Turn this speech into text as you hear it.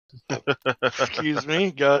Excuse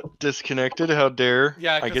me, got disconnected. How dare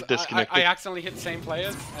Yeah, I get disconnected? I accidentally hit same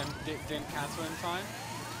players and didn't cancel in time.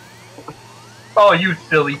 Oh, you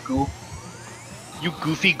silly goof. You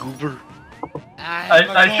goofy goober.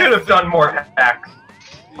 I should have done more hacks.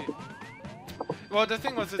 Yeah. Well, the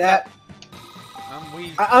thing was That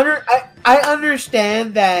we. I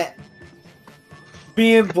understand that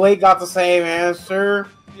me and Blake got the same answer.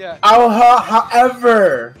 Yeah.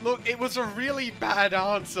 However, Look, it was a really bad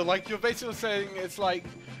answer. Like, you're basically saying it's like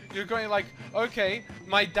you're going like, okay,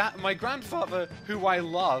 my grandfather, who I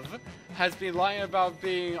love, has been lying about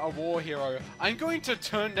being a war hero. I'm going to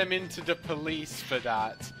turn them into the police for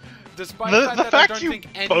that. Despite the fact that I don't think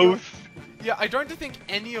I don't think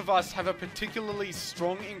any of us have a particularly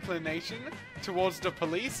strong inclination towards the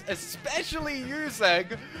police, especially you,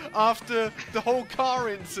 Zeg, after the whole car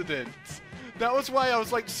incident. That was why I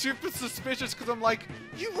was like super suspicious, because I'm like,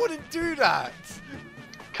 you wouldn't do that.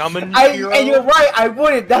 And you're right, I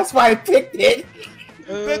wouldn't. That's why I picked it.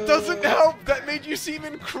 That doesn't help. That made you seem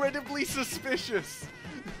incredibly suspicious.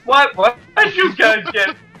 What? Why did you guys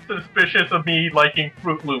get suspicious of me liking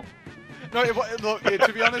Fruit Loop? No, look,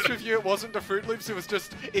 to be honest with you, it wasn't the Fruit Loops, it was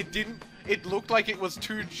just, it looked like it was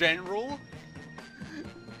too general.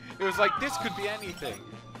 It was like, this could be anything.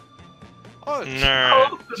 Oh, how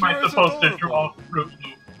else am I supposed to draw Fruit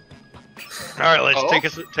Loop? Alright,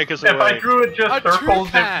 let's take us away. If I drew it just circles,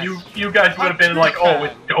 you guys would have been like, oh,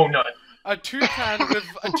 it's donut. A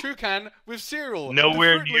toucan with cereal.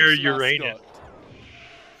 Nowhere near Uranus.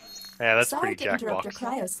 Yeah, that's Sorry pretty to interrupt your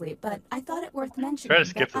jackbox. cryosleep, but I thought it worth mentioning Try to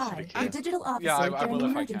skip that this if I, you your digital officer I during will if I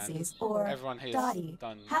emergencies, can. or Everyone here Dottie,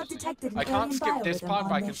 done have this. detected an I can't alien skip this biorhythm part,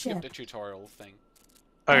 but I on can their skip ship. the tutorial thing.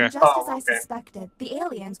 Okay. And just as I suspected, the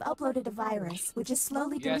aliens uploaded a virus, which is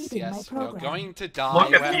slowly deleting my program. We're going to die.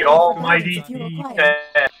 Look at the almighty D10.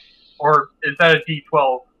 Or is that a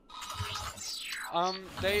D12?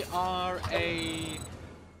 They are a...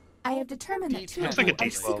 I have determined that two of like you a are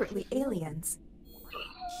D12. secretly aliens.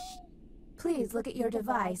 Please look at your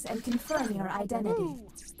device and confirm your identity.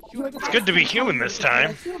 It's good to be human this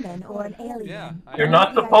time. You're a human or an alien. Yeah, You're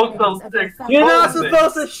not supposed to. You're not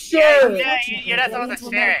supposed to share. You're not supposed to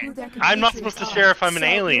share. I'm not supposed to share if I'm an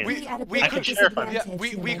alien. We I could can share if I'm... Yeah,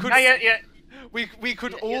 we could... We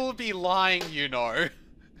could all be lying, you know.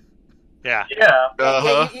 Yeah.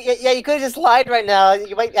 Yeah. Yeah, you could have just lied right now.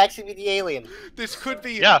 You might actually be the alien. This could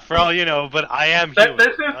be... Yeah, for all you know, but I am human.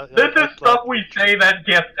 This is stuff we say that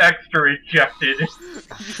gets extra ejected.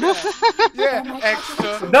 Yeah,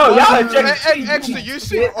 extra. No, yeah, Extra, you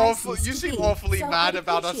seem awfully mad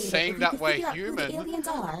about us saying that we're human.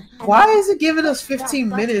 Why is it giving us 15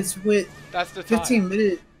 minutes with That's the time. 15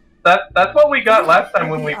 minutes? That's what we got last time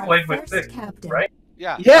when we played with 6, right?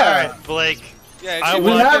 Yeah. Yeah. Alright, Blake. Yeah, I We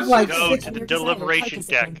want have, to like, go six- to the deliberation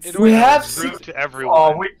deck. We have Prove 6. to everyone.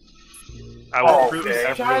 Oh, I will prove to okay.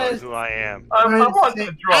 everyone who I am. I want to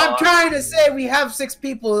draw. I'm trying to say we have 6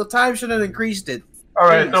 people. The time should have increased it.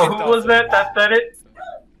 Alright, so who was it that said it?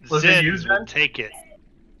 Was it you, Zins will Zen? take it.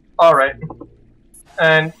 Alright.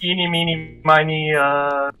 And eeny, meeny, miny,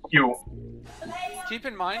 you. Keep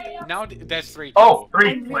in mind, now there's 3 people. Oh,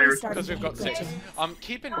 3 I'm really players. starting Because we've to got hate 6. glitching.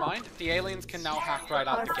 Keep in mind, the aliens can now hack right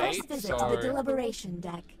out Our the first gate, visit to the so... deliberation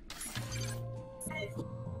deck.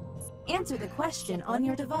 Answer the question on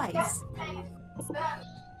your device.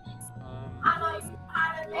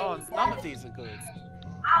 Oh, none of these are good.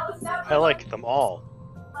 I like them all.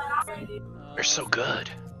 They're so good.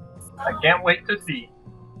 I can't wait to see.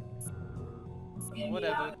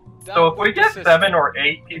 Whatever. So if we get 7 or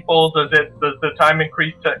 8 people, does the time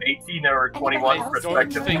increase to 18 or 21 Anybody else? I don't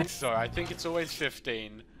respectively? think so. I think it's always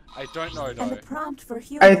 15. I don't know And though. the prompt for I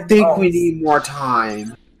human think was, we need more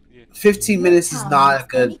time. 15 minutes is not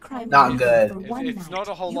good. Not good. It's not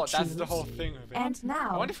a whole lot. That's the whole thing of it. And I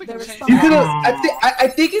now, wonder if we the can change You response- could. I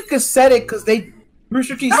think you could set it because they.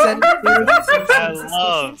 Rooster Teeth said it. I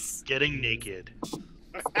love getting naked.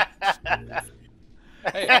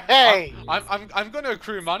 Hey, I'm gonna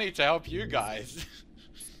accrue money to help you guys.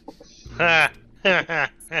 Of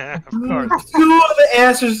course. Two of the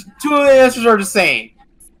answers are the same.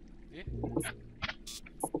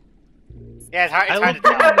 Yeah, it's hard I to love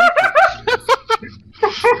tell. getting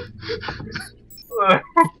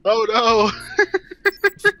Oh no!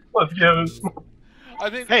 Let's give I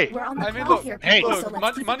mean, Hey, We're on the I mean, clock look, here, hey. people, so look,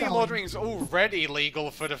 let's keep it money going. laundering is already legal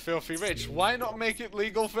for the filthy rich. Why not make it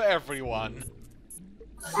legal for everyone?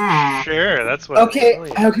 Sure, that's what. Okay,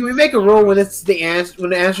 Really how can we make a rule when it's the answer when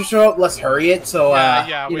the answers show up? Let's hurry it. So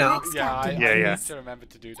you know. I Yeah. need to remember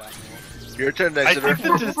to do that more. Your turn, I Exeter.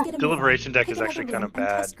 think the deliberation deck is actually kind of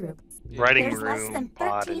bad. Writing There's less than room,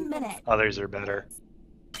 pod, 13 and minutes. others are better.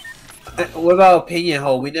 What about opinion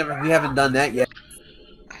hole? We haven't done that yet.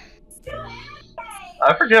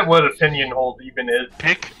 I forget what opinion hold even is.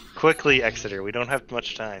 Pick quickly, Exeter. We don't have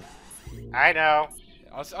much time. I know.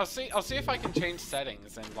 I'll see if I can change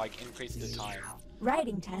settings and like increase the time.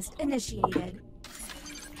 Writing test initiated.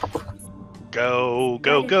 Go,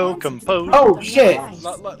 go, go, compose. Oh shit!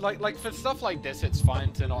 Like for stuff like this, it's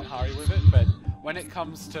fine to not hurry with it, but when it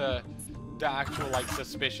comes to the actual like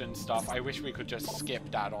suspicion stuff, I wish we could just skip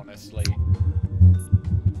that, honestly.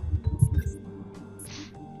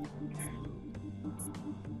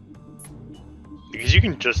 Because you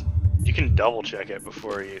can double check it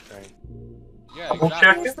before you think. Yeah, Double exactly.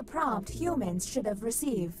 check Here's the prompt humans should have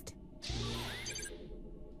received.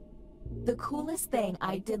 The coolest thing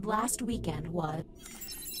I did last weekend was...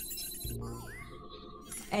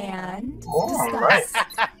 And... Alright.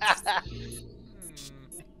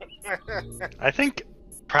 I think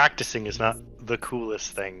practicing is not the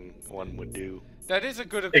coolest thing one would do. That is a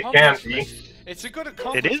good It can accomplishment. be. It's a good It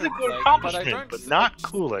accomplishment. is a good Blake, accomplishment, but not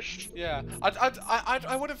coolest. Yeah,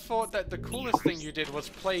 I would have thought that the coolest thing you did was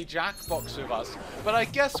play Jackbox with us, but I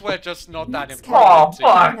guess we're just not that Next important.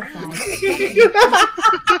 Aw, to you.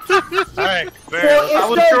 fuck. Alright, I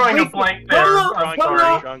was drawing a blank there. I'm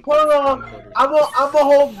sorry. Hold on. I'm a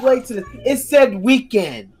hold Blake to this. It said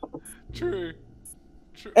weekend. True.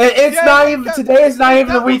 And it's Yeah, not even today. It's not even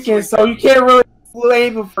the that was weekend, so you can't really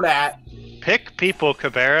blame him for that. Pick people,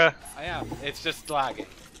 Cabrera. I am. It's just lagging.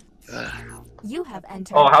 You have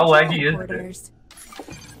entered Oh, how the laggy is quarters.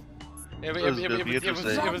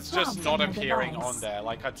 It was just not appearing on there.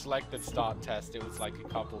 Like I'd selected start test. It was like a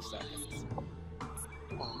couple seconds.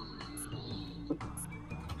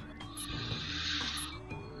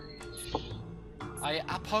 I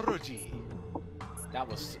apology. That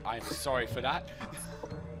was. I'm sorry for that.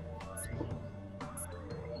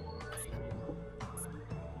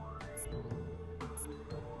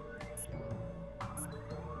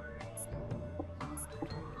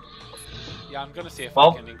 Yeah, I'm gonna see if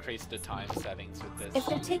I can increase the time settings with this. If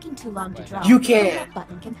they're taking too long to draw, You the can. red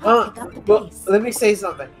button can help pick up the Well, pace. let me say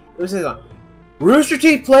something. Rooster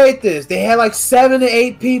Teeth played this. They had like 7 to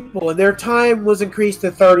 8 people, and their time was increased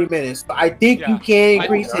to 30 minutes. I think Yeah. you can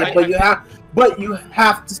increase it, but you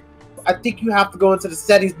have to. I think you have to go into the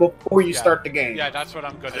settings before you Yeah. start the game. Yeah, that's what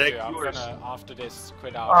I'm gonna Take do. I'm yours. gonna, after this,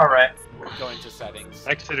 quit out. Alright. Go into settings.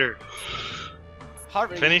 Exeter,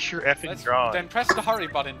 Hurry. finish your effing Let's, drawing. then press the hurry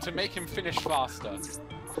button to make him finish faster.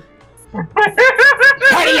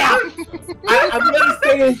 Hurry up! I'm gonna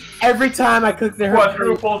say this every time I click the hurry.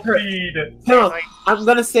 Quadruple speed. No, I'm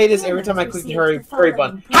gonna say this every time I click the hurry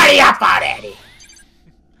button. Hurry up already!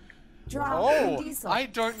 Draw Vin Oh, Diesel. I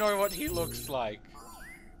don't know what he looks like.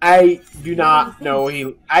 I do not know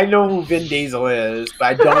I know who Vin Diesel is, but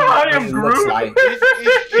I don't know I what am he looks Groot. like.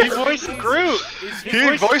 He voiced Groot.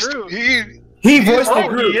 He voiced Groot. He voiced Oh, the he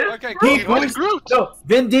Groot. is? Okay, He cool. voiced Groot. No,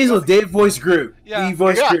 Vin Diesel did voice Groot. Yeah. He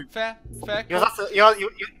voiced Groot. Fair, He was also he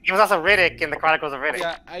was also Riddick in the Chronicles of Riddick.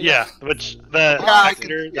 yeah, Yeah, which the Yeah,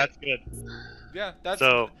 Exeter, that's good. yeah, that's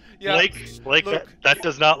So, yeah. Blake, Look. that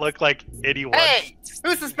does not look like anyone. Hey,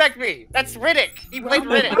 who suspect me? That's Riddick. He played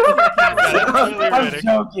Riddick.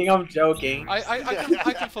 I'm joking. I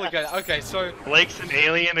can fully get it. Okay, so Blake's an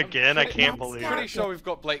alien again. I can't believe pretty it. sure we've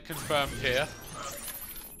got Blake confirmed here.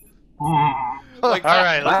 Hmm. Like, All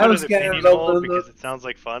right, I let's go was to the getting opinion a hole little- because it sounds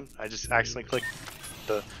like fun. I just accidentally clicked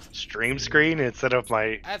the stream screen instead of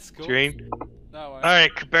my That's cool. screen. No All worries.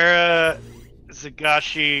 right, Cabrera,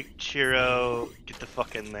 Zagashi, Chiro, get the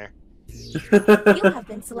fuck in there. You have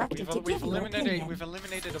been selected to We've give your opinion.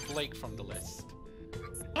 eliminated a Blake from the list.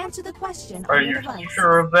 Answer the question Are on your you device.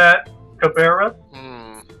 sure of that, Cabrera?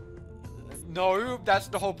 No, that's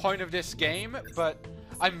the whole point of this game, but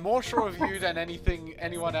I'm more sure of you than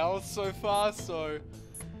anyone else so far, so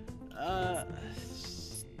I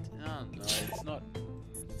don't know, it's not.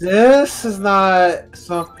 This is not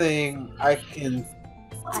something I can.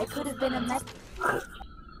 I could have been a met.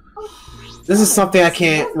 This is something I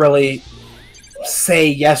can't really say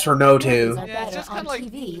yes or no Movies to. are Yeah, it's better just on kinda like-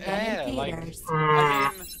 TV yeah, than in like- theaters.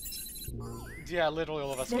 I mean, yeah, literally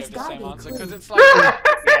all of us There's gave the gotta same be a answer clue. because it's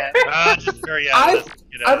like, Just hurry up. I- Let's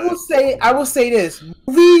get out of this. I will say this: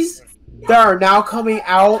 movies that are now coming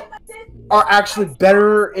out are actually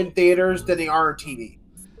better in theaters than they are on TV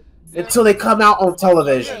until they come out on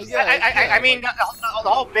television. I mean, the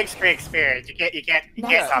whole big screen experience. You can't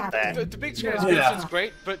stop that. the big screen Yeah. experience is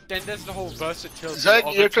great, but then there's the whole versatility Zach,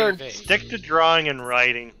 of your a turn. TV. Stick to drawing and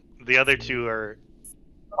writing. The other two are.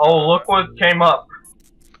 Oh, look what came up.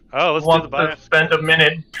 Oh, let's do Want the to bias. spend a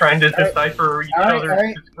minute trying to decipher each other's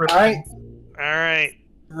description. All right.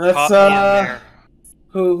 Let's Caught me in there.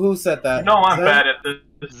 Who said that? No, I'm Zen? bad at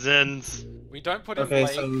this. Zins. We don't put in Okay,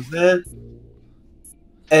 Blake. so Zen.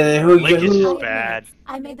 And then who? Blake is who bad.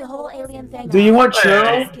 I made the whole alien thing. do you up. want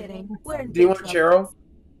Cheryl? Just kidding. We're in Do you big want trouble. Cheryl?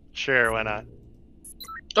 Sure, why not?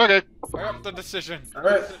 Okay. I up the decision.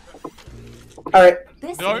 Alright. Alright.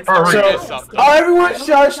 This Don't is hurry the this Alien up. Skin. Oh, everyone Only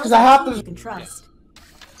shush, 'cause I have to- you can trust.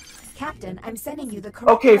 Captain, I'm sending you the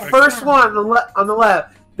correct Okay, course first now. one on the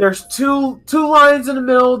left. There's two lines in the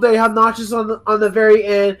middle. They have notches on the very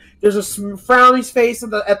end. There's a frowny face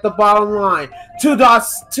at the bottom line. Two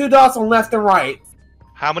dots on left and right.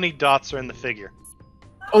 How many dots are in the figure?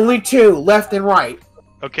 Only two, left and right.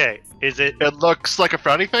 Okay, is it... It looks like a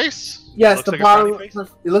frowny face. Yes, Looks the like a bottom. frowny face?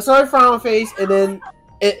 It looks like a frowny face, and then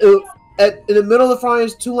in the middle of the frowny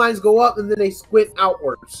face, two lines go up, and then they squint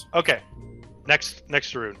outwards. Okay.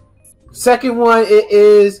 Next rune. Second one, it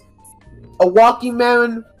is a walking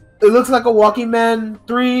man. It looks like a walking man.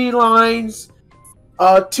 3 lines,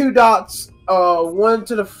 2 dots. One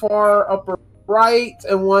to the far upper right,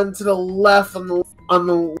 and one to the left on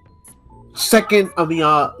the second.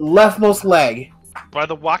 Leftmost leg. By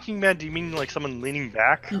the walking man, do you mean like someone leaning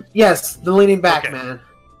back? Yes, the leaning back Okay. man.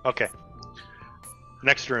 Okay.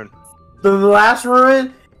 Next rune. The last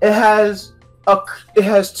rune, it has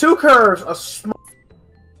 2 curves, a small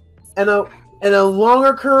and a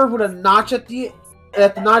longer curve with a notch at the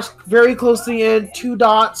notch very close to the end. 2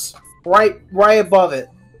 dots right above it.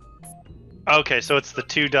 Okay, so it's the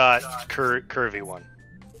 2-dot curvy one.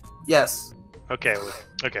 Yes. Okay,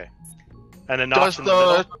 okay. And a notch Does in the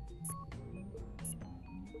middle.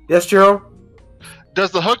 Yes, Jiro?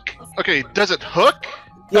 Does the hook? Okay. Does it hook?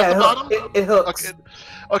 Yeah, At the it, bottom? it hooks. Okay.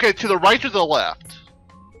 Okay. To the right or the left?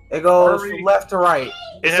 It goes Hurry. from left to right.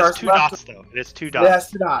 It has starts 2 left dots, though. It has 2 It has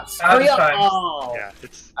dots. 2 dots. Out of Hurry up! time. Oh, Yeah,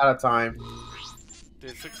 it's... out of time.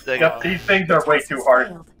 Yep, these things are way too hard.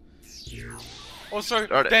 Failed. Also,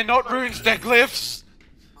 Darn it. they're not runes, they're glyphs.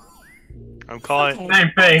 I'm calling... Okay,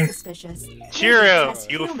 Same thing. suspicious. Cheerio!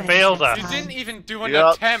 Test You humans failed next us. You time. didn't even do an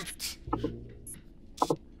Yep. attempt.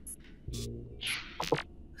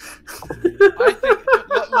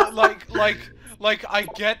 I think, like, I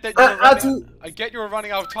get that I get you're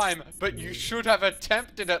running out of time, but you should have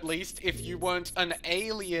attempted at least if you weren't an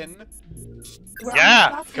alien. We're on Yeah,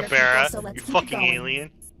 the clock here, Cabera, people, so let's you keep it fucking going.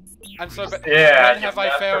 alien. And so, but Yeah, when have you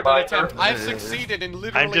I failed an mastermind. attempt? I've succeeded in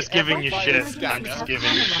literally I'm just giving every you fighting shit. scanner. I'm just Have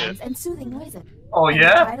giving you shit. lines and soothing noises. Oh And the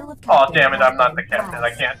yeah? title of Oh captain damn it! has I'm not the been captain. I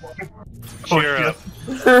passed. can't. Cheerio.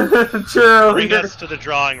 True. Bring us to the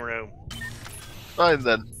drawing room. Fine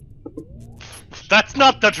then. That's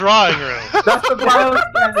not the drawing room! That's the bottom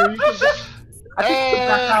standard. I think you can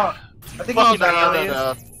back out. I think you Well, can back out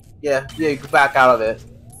of it. Yeah, you can back out of it.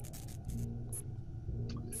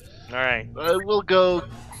 Alright. I will go.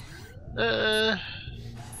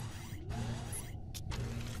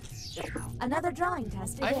 Another drawing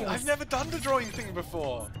test it is. I've never done the drawing thing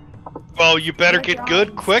before. Well, you better Your get good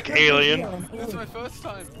drawings quick, could alien. reveal an That's my alien. first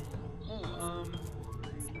time.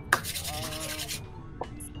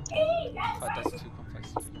 Oh, that's too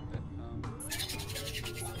complex.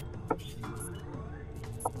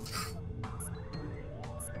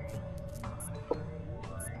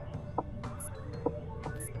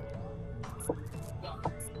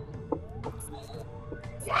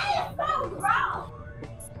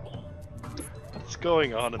 What's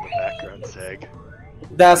going on in the background, Seg?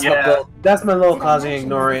 That's Yeah. that's my little Did I cousin. mention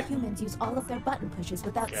Ignore that it. Humans use all of their button pushes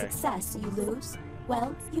without Okay. success, so you lose?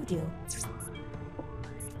 Well, you do.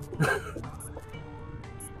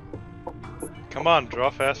 Come on, draw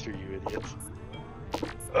faster, you idiots.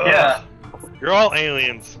 Yeah. You're all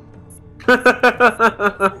aliens. Does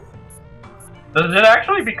it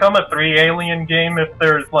actually become a 3 alien game if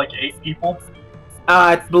there's like 8 people?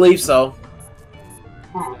 I believe so.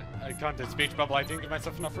 I can't do speech bubble, I didn't give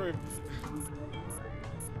myself enough room.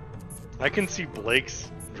 I can see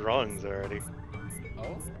Blake's drawings already.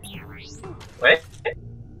 Oh? Wait.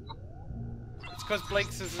 It's because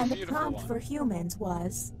Blake's is a And the beautiful prompt one. for humans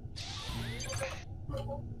was...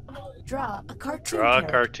 Draw a cartoon Draw a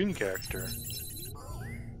character. cartoon character.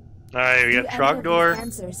 Alright, we Do got any of these Trogdor.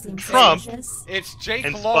 answers seem Trump. suspicious? It's Jake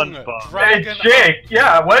And Long, SpongeBob. Hey Dragon. Jake,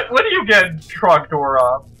 yeah, what do you get Trogdor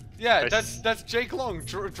off? Yeah, I that's Jake Long,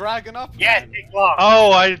 Dragon Up. Yeah, Man. Jake Long.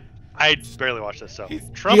 Oh, I barely watched this, so. He's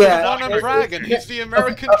Trump Yeah. is One not on Dragon. He's the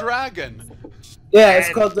American Dragon. Yeah, it's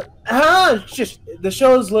called. It's just the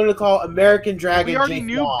show is literally called American Dragon. We already Jake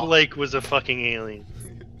knew Long. Blake was a fucking alien.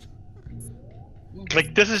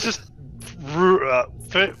 Like, this is just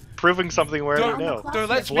proving something we already know. Though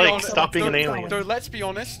let's be Blake, honest, stop being an alien. Though let's be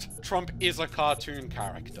honest, Trump is a cartoon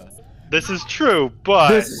character. This is true, but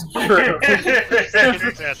This is true.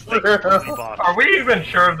 second test, they completely bought it. Are we even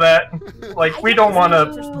sure of that? Like, we don't want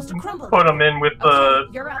to put them in with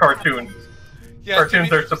the cartoons. Yeah,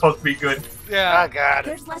 Cartoons are supposed to be good. Yeah, Oh god.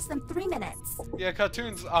 There's less than 3 minutes. yeah,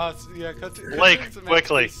 cartoons are. Yeah, cartoons. Blake, cartoons are meant to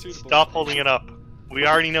quickly, be suitable. stop holding it up. We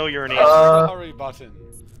already know you're an Press alien. the hurry button.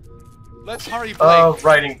 Let's hurry, Blake.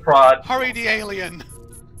 Writing prod. Hurry the alien.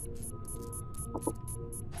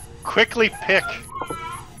 Quickly pick.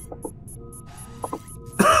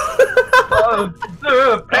 Oh,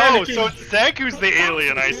 Oh, panicking. so it's Zeg who's the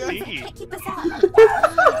alien, I see. Can't keep us out.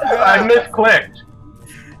 I misclicked.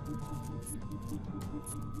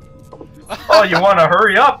 Oh, you want to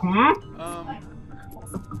hurry up, hmm?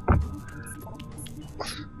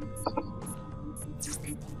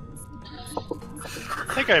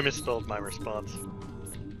 I think I misspelled my response.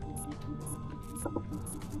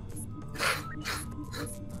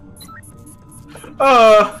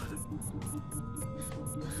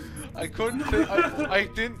 I couldn't think. I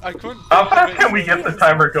didn't. I couldn't. How think of fast it. can we get the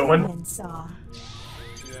timer going? And saw.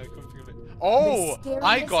 Yeah, I couldn't think of it. Oh, The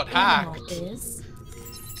I scariest got animal hacked. is-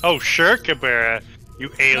 Oh, sure, Cabera, you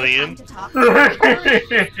alien. No time to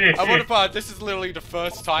talk. I would have. This is literally the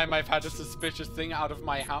first time I've had a suspicious thing out of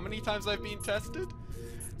my how many times I've been tested.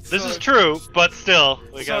 This So- is true, but still,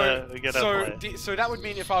 we so, gotta so, play. so that would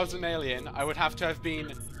mean if I was an alien, I would have to have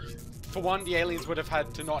been. For one, the aliens would have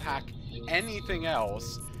had to not hack anything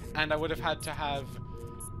else, and I would have had to have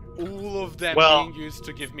all of them Well- being used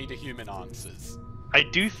to give me the human answers. I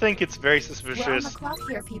do think it's very We're on the suspicious. clock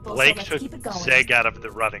here, people, Blake so let's took keep it going. Zeg out of the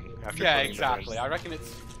running after Yeah, putting exactly. The I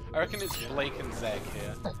reckon it's Blake and Zeg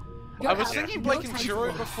here. You're I was out. thinking No Blake and time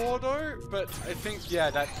Chiro for before though, but I think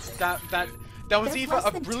that was There's either less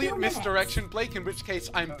a than 2 brilliant minutes. misdirection, Blake, in which case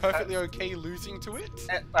I'm perfectly okay losing to it.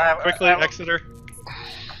 Quickly, Exeter.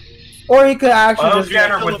 Or he could actually Well, just.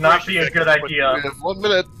 Scanner would not be a good idea. We have 1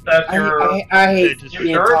 minute. That's I your. hate You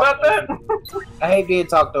being sure talked about that? I hate being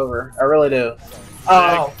talked over. I really do.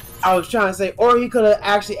 Oh. I was trying to say, or he could have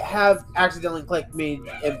actually accidentally clicked me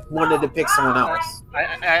and wanted to pick someone else.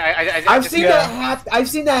 I've seen that happen. I've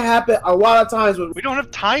seen that happen a lot of times. When We don't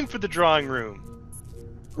have time for the drawing room.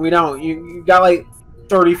 we don't. You got like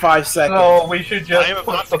 35 seconds. So we should I just am push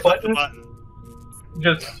about the to click the button. button.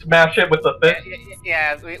 Just smash it with the fist.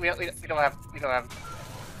 Yeah, we don't have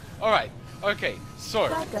Alright, okay, so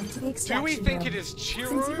Welcome to the do extraction we think room. it is Since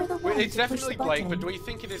you were Chiro? the Well, one it's to push definitely the Blake, but button. do we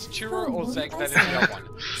think it is Chiro How or will Zeg I that is say? the other one?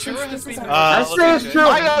 Since Chiro has this is been. our I first say it's time, true. we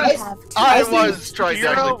I have two I think was trying to Chiro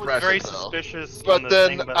actually was press very it, though. suspicious. on But the then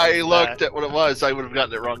thing about I looked that. at what it was. I would have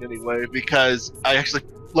gotten it wrong anyway because I actually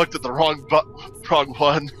looked at the wrong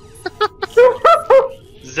one.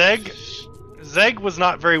 Zeg was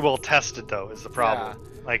not very well tested, though, is the problem.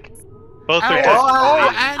 Like, both And,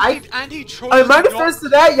 are tested. and he chose. In my not- defense to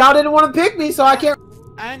that, y'all didn't want to pick me, so I can't.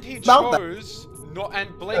 And he About that. chose not.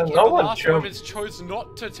 And Blake No in the one last chose. moments chose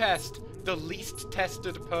not to test the least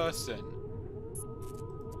tested person.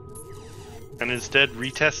 And instead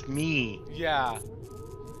retest me. Yeah.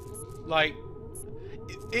 Like.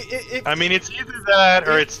 I mean, it's either that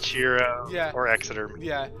or it's Chiro Yeah. or Exeter.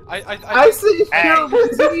 Yeah. I see you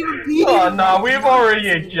didn't even beat Oh it. no, we've already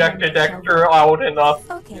ejected Extra out enough.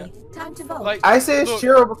 Okay, time to vote. Like. I say it's Look,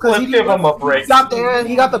 Chiro because Let's give him a break. He got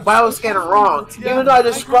the bioscanner wrong. Yeah. Even though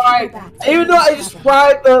I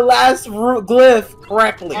described the last glyph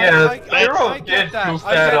correctly. Yeah, I Hero get did that. goof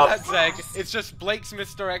I that get up. that, Zeg. It's just Blake's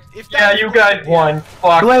misdirect. If Yeah, that you was guys Blake- won.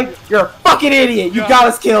 Fuck. Blake, you're a fucking idiot. You Yeah. got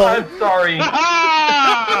us killed. I'm sorry.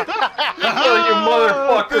 So you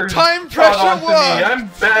motherfuckers The time got pressure onto me. worked. I'm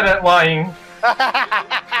bad at lying.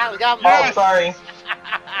 we got Oh, sorry.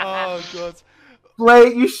 Oh god.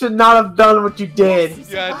 Blake, you should not have done what you did.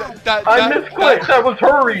 Yeah, that I misclicked. I was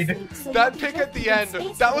hurried. That pick at the end,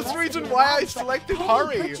 that was the reason why I selected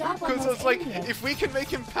Hurry. Because I was like, if we can make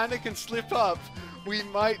him panic and slip up, we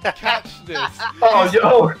might catch this. Oh,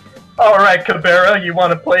 yo. Alright, Cabera, you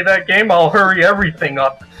want to play that game? I'll hurry everything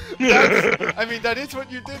up. I mean, that is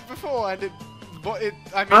what you did before, and I mean,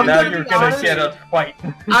 I'm Now gonna you're be gonna honest. get us fight.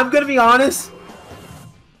 I'm gonna be honest.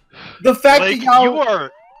 The fact Like, that y'all, you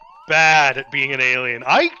are bad at being an alien.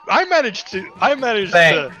 I managed to Thanks.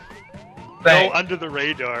 go Thanks. under the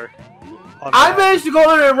radar. on I that. managed to go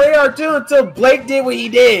under the radar too until Blake did what he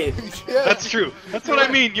did. yeah, That's true. That's what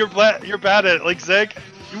I mean. You're bad at it. Like Zeg,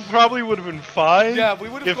 you probably would have been fine. yeah, we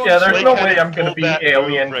would have If- gone Yeah, there's Blake no had way I'm gonna pulled be that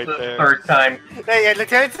alien move right the there. third time. Hey,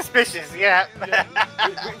 Lieutenant Suspicious, yeah.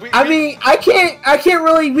 I mean,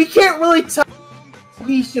 we can't really tell who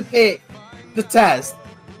we should pick the test.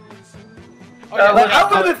 Oh, yeah, Like, I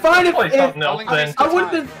would've been fine if- Play something I'll else then. increase I would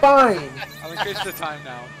have been fine. I'll increase the time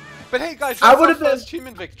now. But hey guys, I that's our would've been- first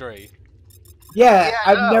human victory. Yeah, Yeah,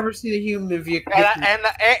 I've no. never seen a human vehicle.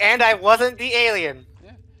 And I wasn't the alien.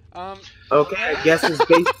 Okay, I guess it's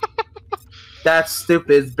based. That's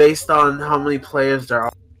stupid. It's based on how many players there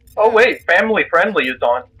are. Oh wait, family friendly is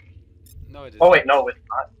on. No, it isn't. Oh wait, no, it's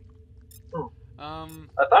not.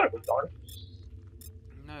 I I thought it was on.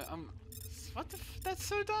 No, what the that's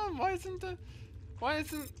so dumb. Why isn't... You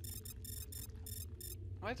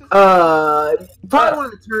probably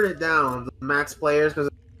want to turn it down, the max players, because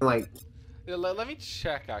like. Yeah, let me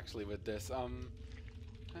check actually with this.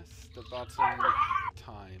 Press the button.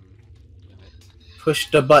 Time limit.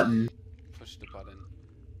 Push the button. Push the button.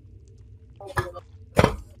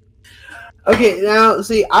 Okay, now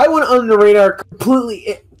see, I went under the radar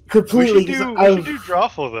completely. We should do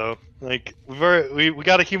Drawful though. Like we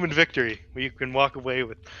got a human victory. We can walk away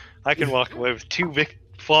with. I can walk away with 2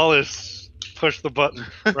 flawless push the button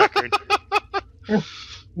record.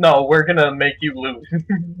 No, we're gonna make you lose.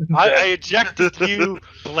 I ejected you,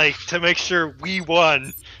 Blake, to make sure we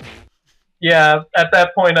won. Yeah, at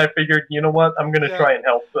that point I figured, you know what, I'm gonna try and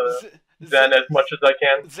help Zen as much as I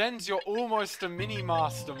can. Zen's, you're almost a mini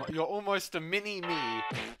master. You're almost a mini me.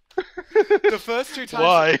 The first 2 times.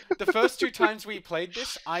 Why? The first 2 times we played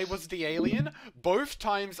this, I was the alien. Both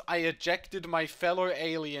times I ejected my fellow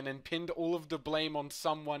alien and pinned all of the blame on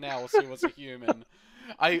someone else who was a human.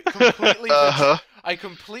 I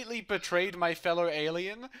completely betrayed my fellow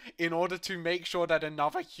alien in order to make sure that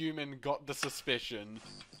another human got the suspicion.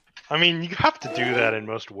 I mean, you have to do that in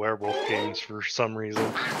most werewolf games for some reason.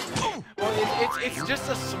 Well, it's just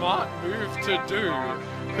a smart move to do,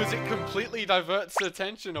 because it completely diverts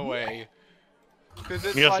attention away.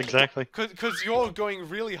 It's yes, exactly. Because you're going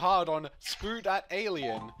really hard on screw that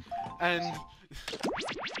alien, and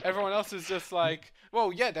everyone else is just like,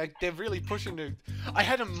 well, yeah, they're really pushing the. I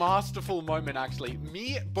had a masterful moment actually.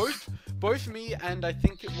 Both me and I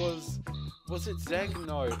think it was it Zeg?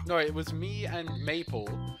 No, it was me and Maple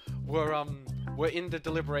were in the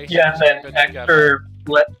deliberation chamber and then Hector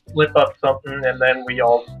let slip up something, and then we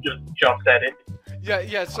all just jumped at it.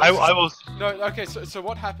 Yeah. So, I was. No, okay. So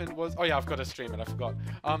what happened was, oh yeah, I've got to stream it. I forgot.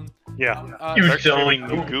 Yeah. You Start silly streaming,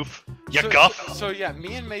 you goof. You So guff. yeah,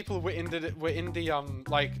 me and Maple were in the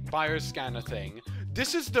like bioscanner thing.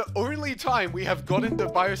 This is the only time we have gotten the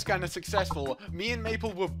bioscanner successful. Me and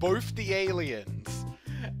Maple were both the aliens.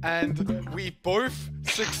 And we both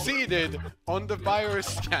succeeded on the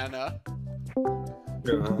bioscanner.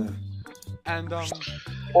 And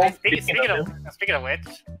Well, Speaking of which,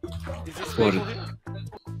 is this Maple here?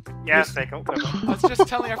 yes, Maple. I was just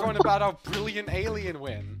telling everyone about our brilliant alien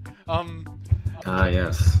win.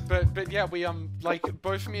 Yes. But yeah, we like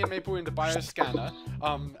both me and Maple were in the bioscanner,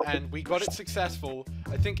 and we got it successful.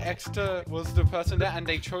 I think Exeter was the person there, and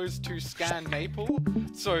they chose to scan Maple,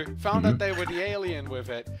 so found that they were the alien with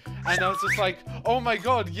it, and I was just like, oh my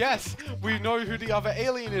god, yes, we know who the other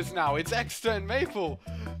alien is now. It's Exeter and Maple.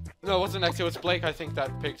 No, it wasn't Exeter, it was Blake, I think,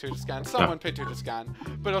 that picked who to scan. Someone picked who to scan.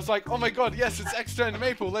 But I was like, oh my god, yes, it's Exeter and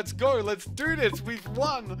Maple, let's go, let's do this, we've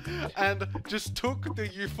won! And just took the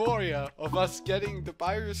euphoria of us getting the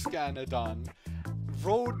bioscanner done,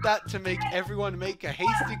 rolled that to make everyone make a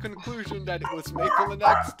hasty conclusion that it was Maple and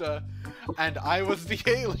Exeter, and I was the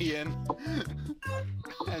alien.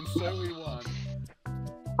 And so we won.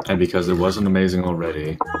 And because it wasn't amazing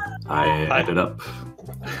already, I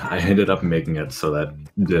ended up making it so that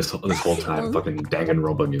this whole time fucking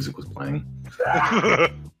Danganronpa music was playing.